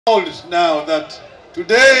Now that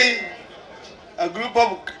today a group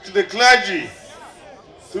of the clergy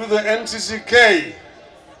through the NCCK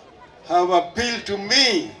have appealed to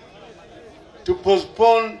me to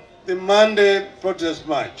postpone the Monday protest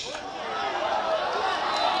march.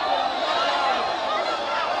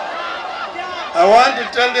 I want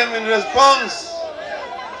to tell them in response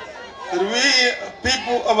that we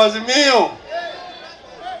people of Azimio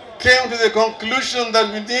came to the conclusion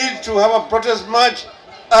that we need to have a protest march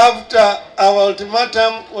after our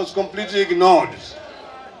ultimatum was completely ignored.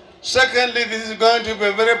 Secondly, this is going to be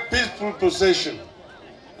a very peaceful procession.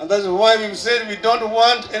 And that's why we've said we don't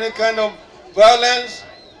want any kind of violence,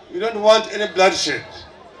 we don't want any bloodshed.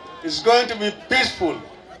 It's going to be peaceful.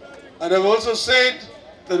 And I've also said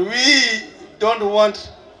that we don't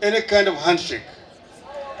want any kind of handshake.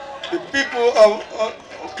 The people of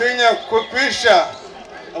Kenya, Kwisha,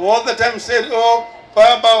 have all the time said, oh,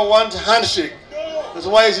 Baba wants handshake. That's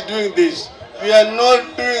why he's doing this. We are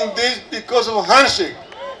not doing this because of handshake.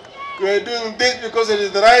 We are doing this because it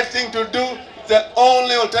is the right thing to do. The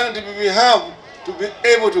only alternative we have to be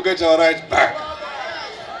able to get our rights back.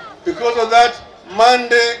 Because of that,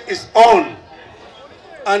 Monday is on.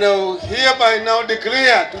 And I will hereby now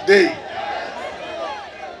declare today,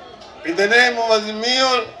 in the name of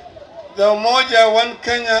Azimio, the Umoja One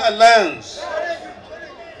Kenya Alliance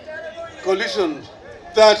coalition,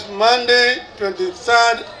 that Monday,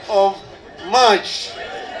 23rd of March,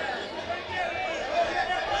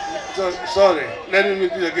 sorry, let me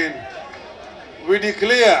repeat again. We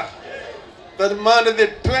declare that Monday, the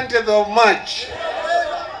 20th of March,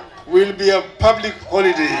 will be a public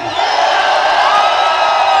holiday.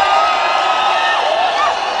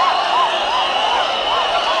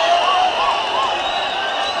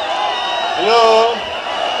 Hello?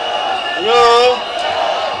 Hello?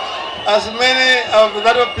 As many of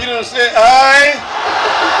that opinion say aye,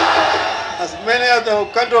 as many of the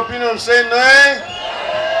counter opinion say no,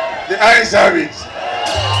 the ayes have it.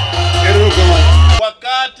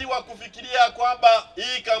 Wakati wa kufikiria kwamba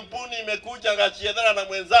hii kampuni imekuja ngachiedhana na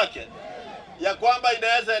mwenzake ya kwamba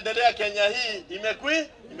inaweza endelea Kenya hii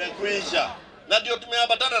imekwisha. Na ndio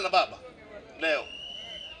tumeambatana na baba leo.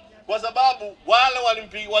 Kwa sababu wale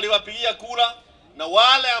waliwapigia kura na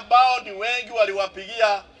wale ambao ni wengi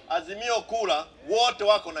waliwapigia Azimio kura, wote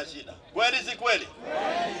wako na shida. Kweli si kweli?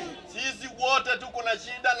 Sisi wote tuko na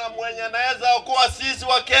shida, na mwenye anaweza okoa sisi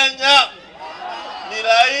wa Kenya ni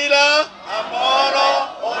Raila Amolo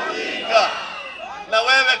Odinga. Na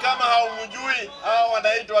wewe kama haumjui, hao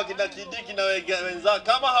wanaitwa kina Kidiki na wenzao,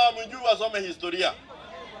 kama hawamjui wasome historia.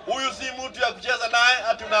 Huyu si mtu ya kucheza naye,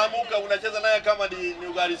 ati unaamuka unacheza naye kama ni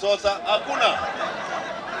ugali sosa. Hakuna.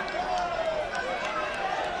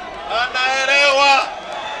 Anaelewa.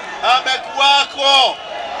 Amekuwako.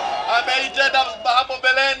 Ameitenda hapo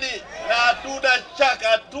beleni, na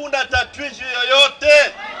hatuna tatwishi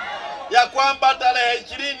yoyote ya kwamba tarehe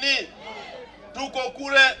 20 tuko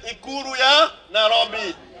kule Ikulu ya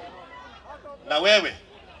Nairobi. Na wewe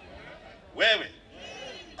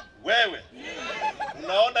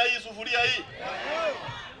unaona hii sufuria hii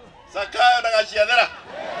Sakayo na Gachiadhara,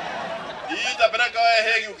 hii itapeleka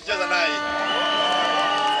wewe Hegi ukicheza naye.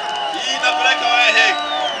 Hii inapeleka wewe Hegi.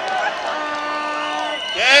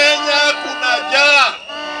 Kenya kuna jaa.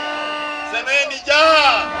 Semeni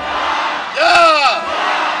jaa. Jaa.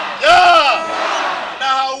 Jaa. Na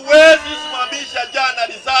hauwezi simamisha jaa na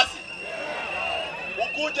risasi.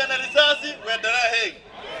 Ukuja na risasi uendelee Hegi.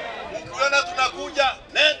 Ukiona tunakuja,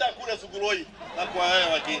 nenda kule Suguroi na kwa haya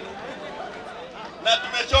wageni. Na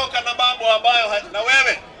tumechoka na mambo ambayo na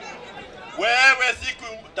wewe siku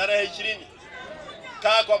tarehe 20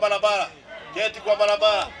 kaa kwa barabara, keti kwa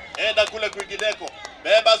barabara, enda kule kwingineko,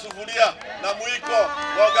 beba sufuria na mwiko,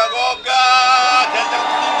 goga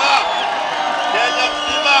Kenya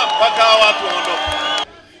mzima mpaka watu waondoke.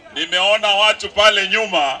 Nimeona watu pale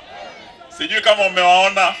nyuma, sijui kama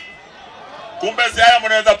umewaona. Kumbe Siaya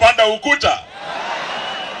mnaweza panda ukuta.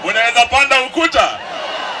 Mnaweza panda ukuta.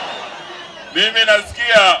 Mimi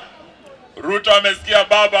nasikia Ruto amesikia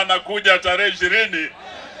baba anakuja tarehe 20,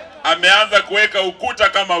 ameanza kuweka ukuta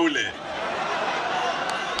kama ule.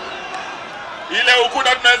 Ile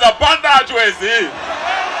ukuta tunaweza panda, hatuwezi.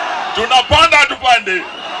 Tunapanda hatupande.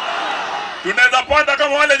 Tunaweza panda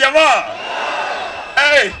kama wale jamaa.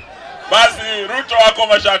 Basi Ruto wako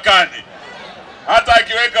mashakani. Hata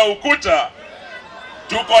akiweka ukuta,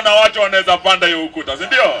 tuko na watu wanaweza panda hiyo ukuta, si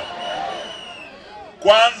ndio?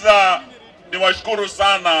 Kwanza niwashukuru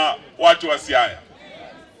sana watu wa Siaya,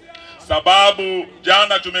 sababu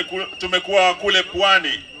jana tumekuwa kule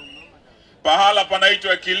pwani, pahala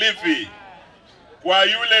panaitwa Kilifi, kwa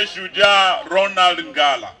yule shujaa Ronald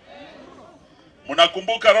Ngala.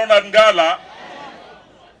 Mnakumbuka Ronald Ngala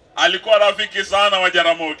alikuwa rafiki sana wa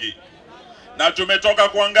Jaramogi. Na tumetoka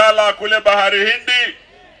kwa Ngala kule Bahari Hindi,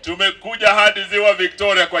 tumekuja hadi Ziwa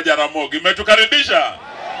Victoria kwa Jaramogi. Mmetukaribisha?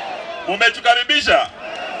 Mmetukaribisha?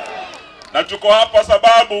 Na tuko hapa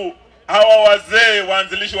sababu hawa wazee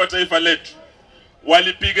waanzilishi wa taifa letu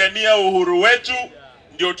walipigania uhuru wetu,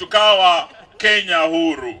 ndio tukawa Kenya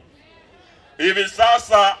huru. Hivi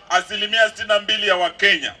sasa 62% ya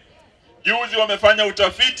Wakenya, juzi wamefanya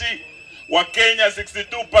utafiti, wa Kenya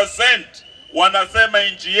 62% wanasema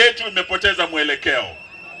nchi yetu imepoteza mwelekeo.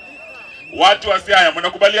 Watu wa Siaya,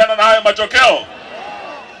 mnakubaliana na haya matokeo?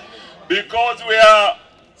 Because we are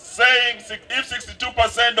saying if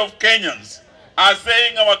 62% of Kenyans are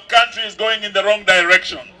saying our country is going in the wrong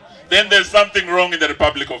direction, then there's something wrong in the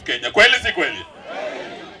Republic of Kenya. Kweli si kweli?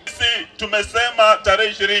 Sisi tumesema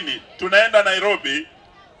tarehe 20 tunaenda Nairobi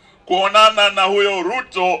kuonana na huyo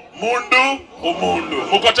Ruto mundu umundu.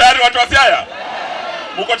 Mko tayari watu wa Siaya?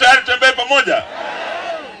 Mko tayari tutembee pamoja?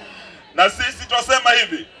 Na sisi tunasema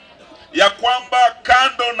hivi ya kwamba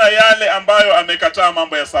kando na yale ambayo amekataa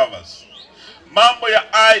mambo ya servers, mambo ya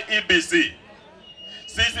IEBC,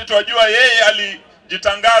 sisi tunajua yeye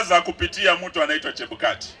alijitangaza kupitia mtu anaitwa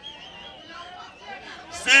Chebukati.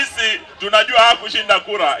 Sisi tunajua hakushinda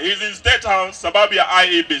kura, he's in State House sababu ya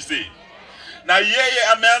IEBC. Na yeye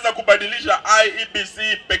ameanza kubadilisha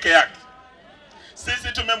IEBC peke yake.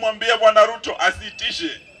 Sisi tumemwambia Bwana Ruto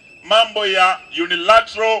asitishe mambo ya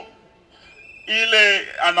unilateral ile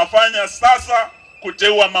anafanya sasa,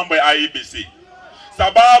 kuteua mambo ya IEBC.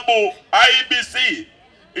 Sababu IEBC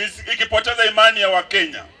ikipoteza imani ya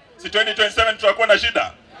Wakenya, si 2027 tutakuwa na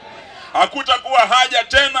shida. Hakutakuwa haja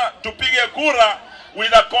tena tupige kura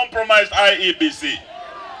with a compromised IEBC.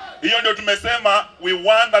 Hiyo ndio tumesema we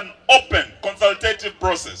want an open consultative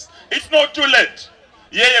process. It's not too late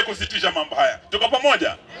yeye kusitisha mambo haya. Tuko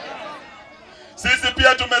pamoja? Sisi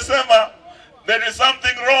pia tumesema there is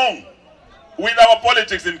something wrong with our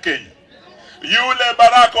politics in Kenya. Yule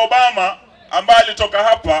Barack Obama ambaye alitoka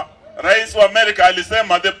hapa, rais wa Amerika,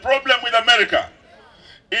 alisema the problem with America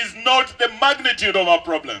is not the magnitude of our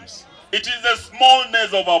problems, it is the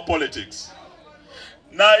smallness of our politics.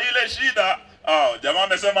 Na ile shida, jamaa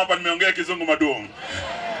amesema hapa nimeongea kizungu madumu.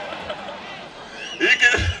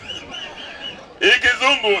 Hii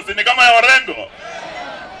kizungu si ni kama ya Orengo.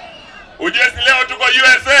 Ujue si leo tuko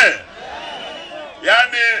USA.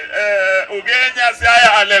 Yani Ugenya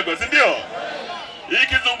Siaya Alego, si ndio? Hii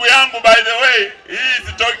kizungu yangu by the way,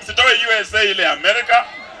 hii sitoe USA ile Amerika.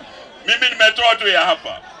 Mimi nimetoa tu ya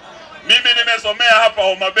hapa. Mimi nimesomea hapa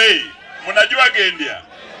Homa Bay. Mnajua Gendia.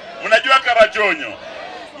 Mnajua Karachonyo.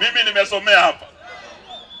 Mimi nimesomea hapa.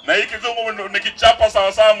 Na hii kizungu nikichapa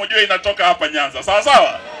sawa sawa mjue inatoka hapa Nyanza. Sawa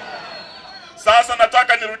sawa? Sasa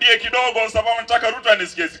nataka nirudie kidogo sababu nataka Ruto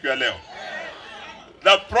anisikie siku ya leo.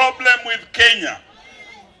 The problem with Kenya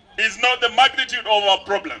is not the magnitude of our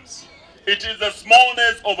problems. It is the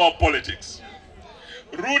smallness of our politics.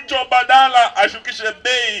 Ruto badala ashukishe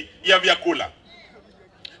bei ya vyakula,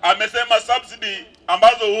 amesema subsidy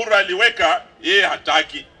ambazo Uhuru aliweka yeye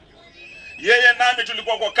hataki. Yeye nami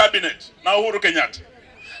tulikuwa kwa cabinet na Uhuru Kenyatta.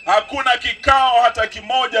 Hakuna kikao hata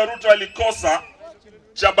kimoja Ruto alikosa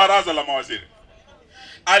cha baraza la mawaziri.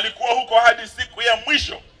 Alikuwa huko hadi siku ya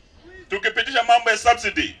mwisho tukipitisha mambo ya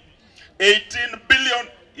subsidy. 18 billion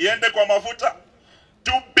iende kwa mafuta,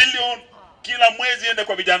 2 billion kila mwezi iende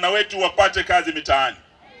kwa vijana wetu wapate kazi mitaani.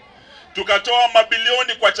 Tukatoa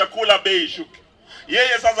mabilioni kwa chakula bei shuki.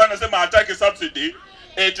 Yeye sasa anasema hataki subsidy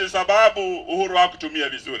eti sababu Uhuru hakutumia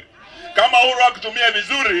vizuri. Kama Uhuru hakutumia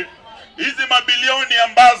vizuri, hizi mabilioni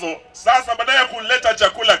ambazo sasa badala ya kuleta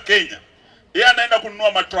chakula Kenya, yeye anaenda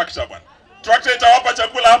kununua matrakta bwana. Trakta itawapa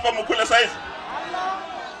chakula hapa mkule saizi.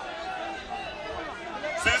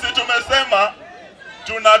 Sisi tumesema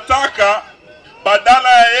tunataka badala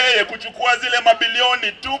ya yeye kuchukua zile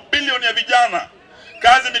mabilioni 2 bilioni ya vijana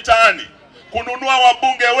kazi mitaani, kununua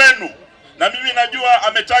wabunge wenu. Na mimi najua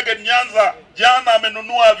ametarget Nyanza. Jana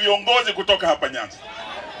amenunua viongozi kutoka hapa Nyanza.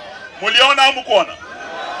 Muliona au mkuona?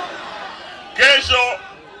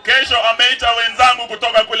 Kesho ameita wenzangu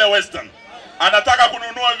kutoka kule Western. Anataka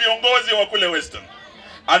kununua viongozi wa kule Western.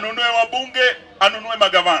 Anunue wabunge, anunue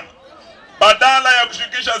magavana. Badala ya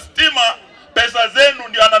kushukisha stima, pesa zenu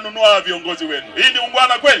ndio ananunua viongozi wenu. Hii ni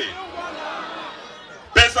ungwana kweli?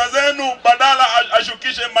 Pesa zenu badala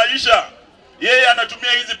ashukishe maisha, yeye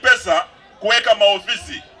anatumia hizi pesa kuweka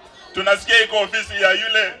maofisi. Tunasikia iko ofisi ya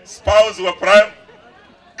yule spouse wa Prime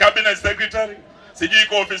Cabinet Secretary. Sijui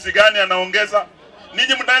iko ofisi gani anaongeza.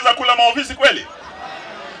 Ninyi mnaweza kula maofisi kweli?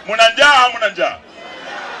 Mna njaa au mna njaa?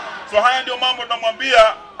 So haya ndio mambo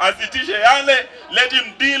tunamwambia asitishe yale, let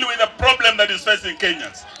him deal with the problem that is facing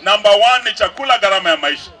Kenyans. Number 1 ni chakula, gharama ya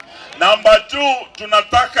maisha. Number 2,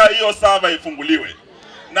 tunataka hiyo sava ifunguliwe.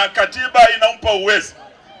 Na katiba inampa uwezo.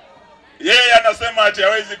 Yeye anasema ati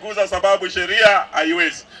hawezi kuuza sababu sheria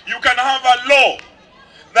haiwezi. You can have a law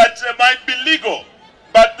that might be legal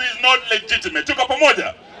but is not legitimate. Tuko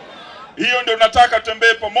pamoja? Hiyo ndio nataka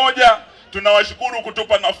tembee pamoja. Tunawashukuru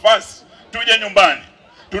kutupa nafasi tuje nyumbani.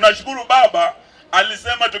 Tunashukuru baba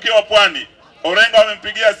alisema tukiwa Pwani. Orengo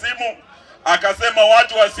amempigia simu akasema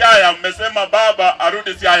watu wa Siaya mmesema baba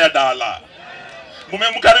arudi Siaya dala.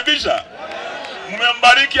 Mmemkaribisha?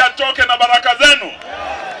 Mmembariki atoke na baraka zenu.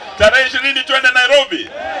 Tarehe 20 twende Nairobi.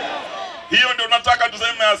 Hiyo ndio nataka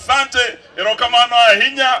tuseme asante erokamano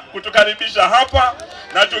ahinya kutukaribisha hapa,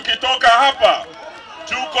 na tukitoka hapa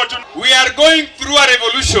we are going through a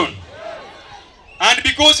revolution, and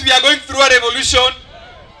because we are going through a revolution,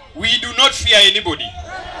 we do not fear anybody.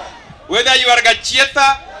 Whether you are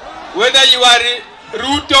Gachieta, whether you are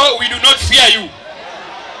Ruto, we do not fear you,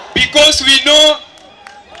 because we know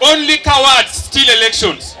only cowards steal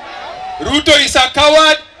elections. Ruto is a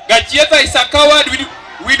coward, Gachieta is a coward.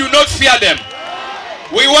 We do not fear them.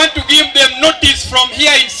 We want to give them notice from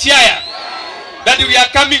here in Siaya that we are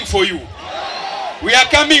coming for you. We are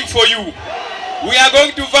coming for you. We are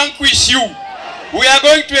going to vanquish you. We are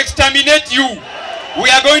going to exterminate you.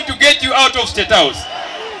 We are going to get you out of State House.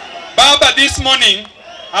 Baba, this morning,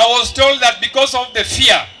 I was told that because of the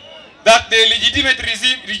fear that the legitimate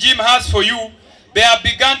regime has for you, they have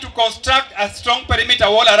begun to construct a strong perimeter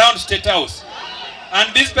wall around State House.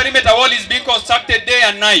 And this perimeter wall is being constructed day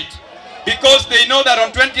and night, because they know that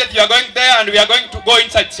on 20th you are going there and we are going to go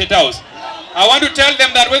inside State House. I want to tell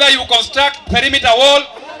them that whether you construct perimeter wall,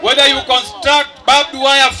 whether you construct barbed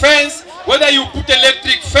wire fence, whether you put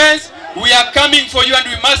electric fence, we are coming for you and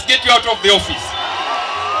we must get you out of the office.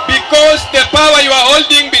 Because the power you are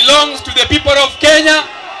holding belongs to the people of Kenya.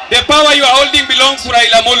 The power you are holding belongs to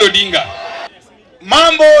Raila Odinga.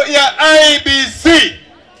 Mambo ya IBC.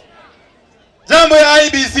 Jambo ya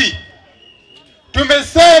IBC.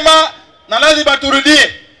 Tumesema na lazima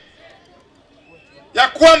turudie ya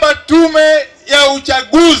kwamba tume ya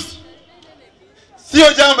uchaguzi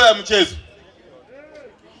sio jambo ya mchezo.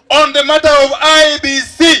 On the matter of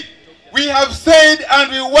IBC, we have said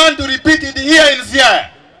and we want to repeat it here in Siaya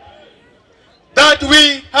that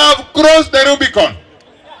we have crossed the Rubicon.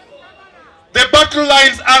 The battle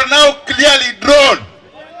lines are now clearly drawn,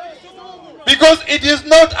 because it is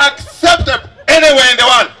not acceptable anywhere in the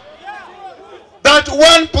world that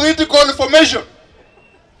one political formation,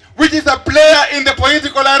 which is a player in the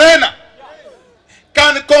political arena,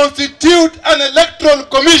 can constitute an electoral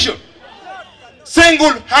commission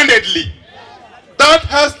single-handedly. That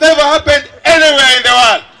has never happened anywhere in the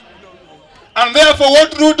world. And therefore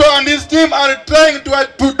what Ruto and his team are trying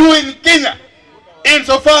to do in Kenya,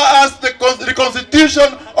 insofar as the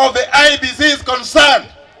constitution of the IBC is concerned,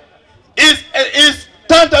 is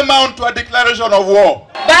tantamount to a declaration of war.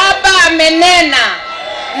 Baba amenena,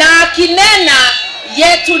 na akinena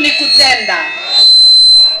yetu ni kutenda.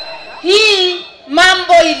 Hii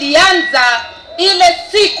mambo ilianza ile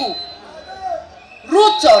siku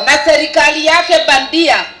Ruto na serikali yake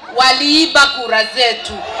bandia waliiba kura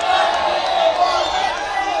zetu.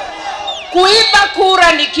 Kuiba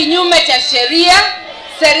kura ni kinyume cha sheria.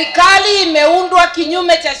 Serikali imeundwa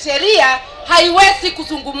kinyume cha sheria, haiwezi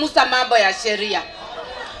kuzungumza mambo ya sheria.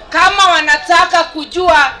 Kama wanataka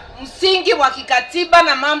kujua msingi wa kikatiba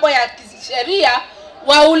na mambo ya kisheria,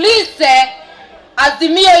 waulize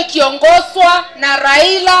Azimio ikiongozwa na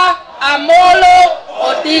Raila Amolo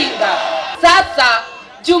Odinga. Sasa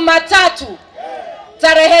Jumatatu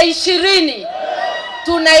tarehe 20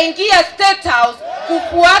 tunaingia State House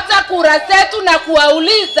kufuata kura zetu na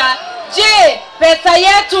kuwauliza, je, pesa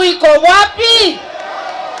yetu iko wapi?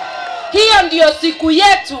 Hiyo ndiyo siku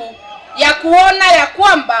yetu ya kuona ya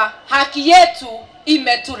kwamba haki yetu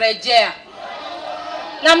imeturejea.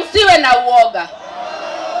 Na msiwe na uoga.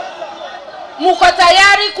 Muko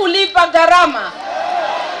tayari kulipa gharama?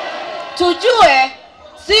 Tujue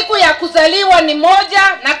siku ya kuzaliwa ni moja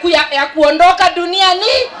na ya kuondoka dunia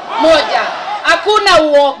ni moja. Hakuna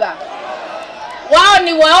uoga. Wao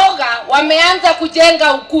ni waoga, wameanza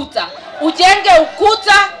kujenga ukuta. Ujenge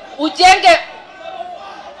ukuta, ujenge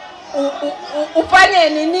ufanye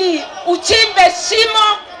nini? Uchimbe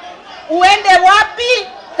shimo, uende wapi?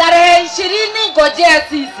 Tarehe 20 ngojea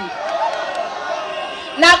sisi.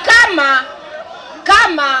 Na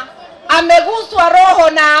kama ameguswa roho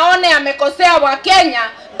na aone amekosea wa Kenya,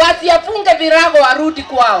 basi afunge virago arudi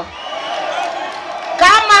kwao.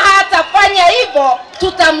 Kama hatafanya hivyo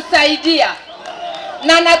tutamsaidia.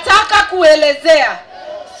 Na nataka kuelezea,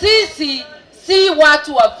 sisi si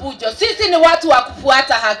watu wa fujo, sisi ni watu wa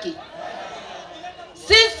kufuata haki.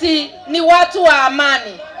 Sisi ni watu wa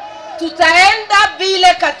amani. Tutaenda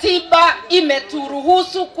vile katiba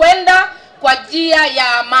imeturuhusu kwenda kwa njia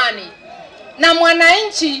ya amani. Na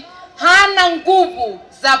mwananchi hana nguvu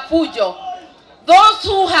za fujo. Those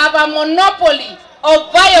who have a monopoly of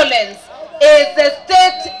violence is the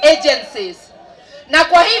state agencies. Na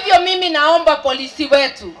kwa hivyo mimi naomba polisi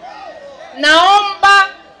wetu, naomba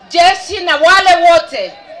jeshi na wale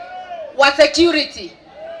wote wa security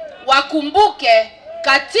wakumbuke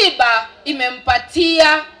katiba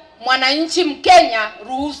imempatia mwananchi Mkenya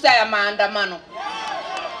ruhusa ya maandamano.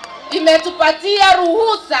 Imetupatia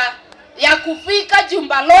ruhusa ya kufika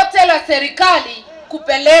jumba lote la serikali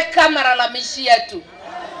kupeleka malalamishi yetu.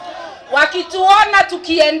 Wakituona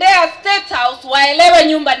tukiendea State House waelewe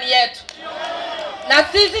nyumba ni yetu. Na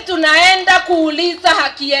sisi tunaenda kuuliza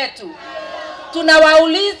haki yetu.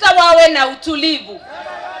 Tunawauliza wawe na utulivu.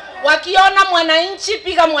 Wakiona mwananchi,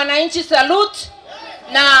 piga mwananchi salute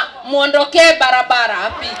na muondokee barabara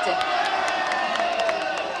apite.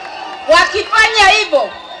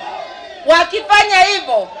 Wakifanya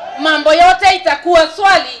hivyo, mambo yote itakuwa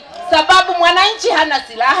swali, sababu mwananchi hana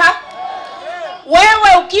silaha.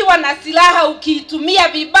 Wewe ukiwa na silaha ukiitumia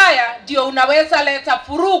vibaya ndio unaweza leta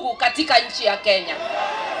furugu katika nchi ya Kenya.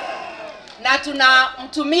 Na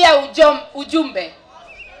tunamtumia ujumbe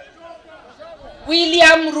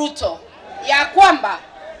William Ruto ya kwamba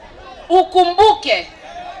ukumbuke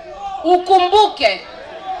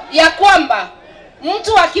ya kwamba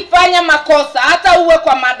mtu akifanya makosa hata uwe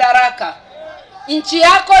kwa madaraka, nchi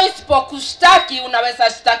yako isipokushtaki unaweza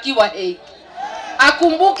shtakiwa Hague.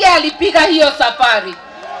 Akumbuke alipiga hiyo safari.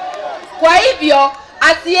 Kwa hivyo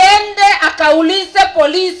asiende akaulize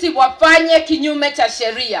polisi wafanye kinyume cha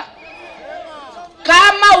sheria.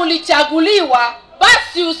 Kama ulichaguliwa,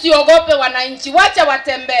 basi usiogope wananchi, wacha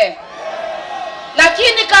watembee.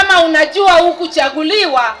 Lakini kama unajua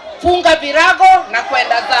hukuchaguliwa, funga virago na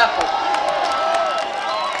kwenda zako.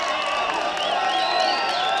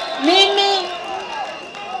 Mimi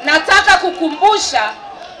nataka kukumbusha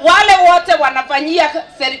wale wote wanafanyia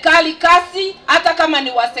serikali kazi, hata kama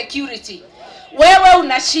ni wa security. Wewe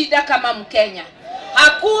una shida kama Mkenya.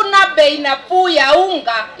 Hakuna bei nafuu ya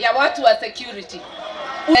unga ya watu wa security.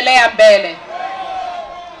 Endelea mbele.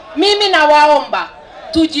 Mimi nawaomba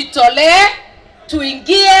tujitolee,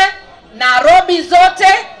 tuingie Nairobi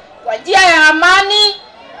zote kwa njia ya amani,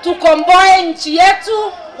 tukomboe nchi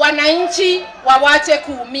yetu, wananchi wawache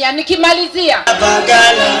kuumia. Nikimalizia,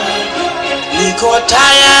 niko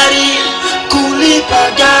tayari kulipa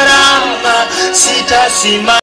gharama, sitasimama.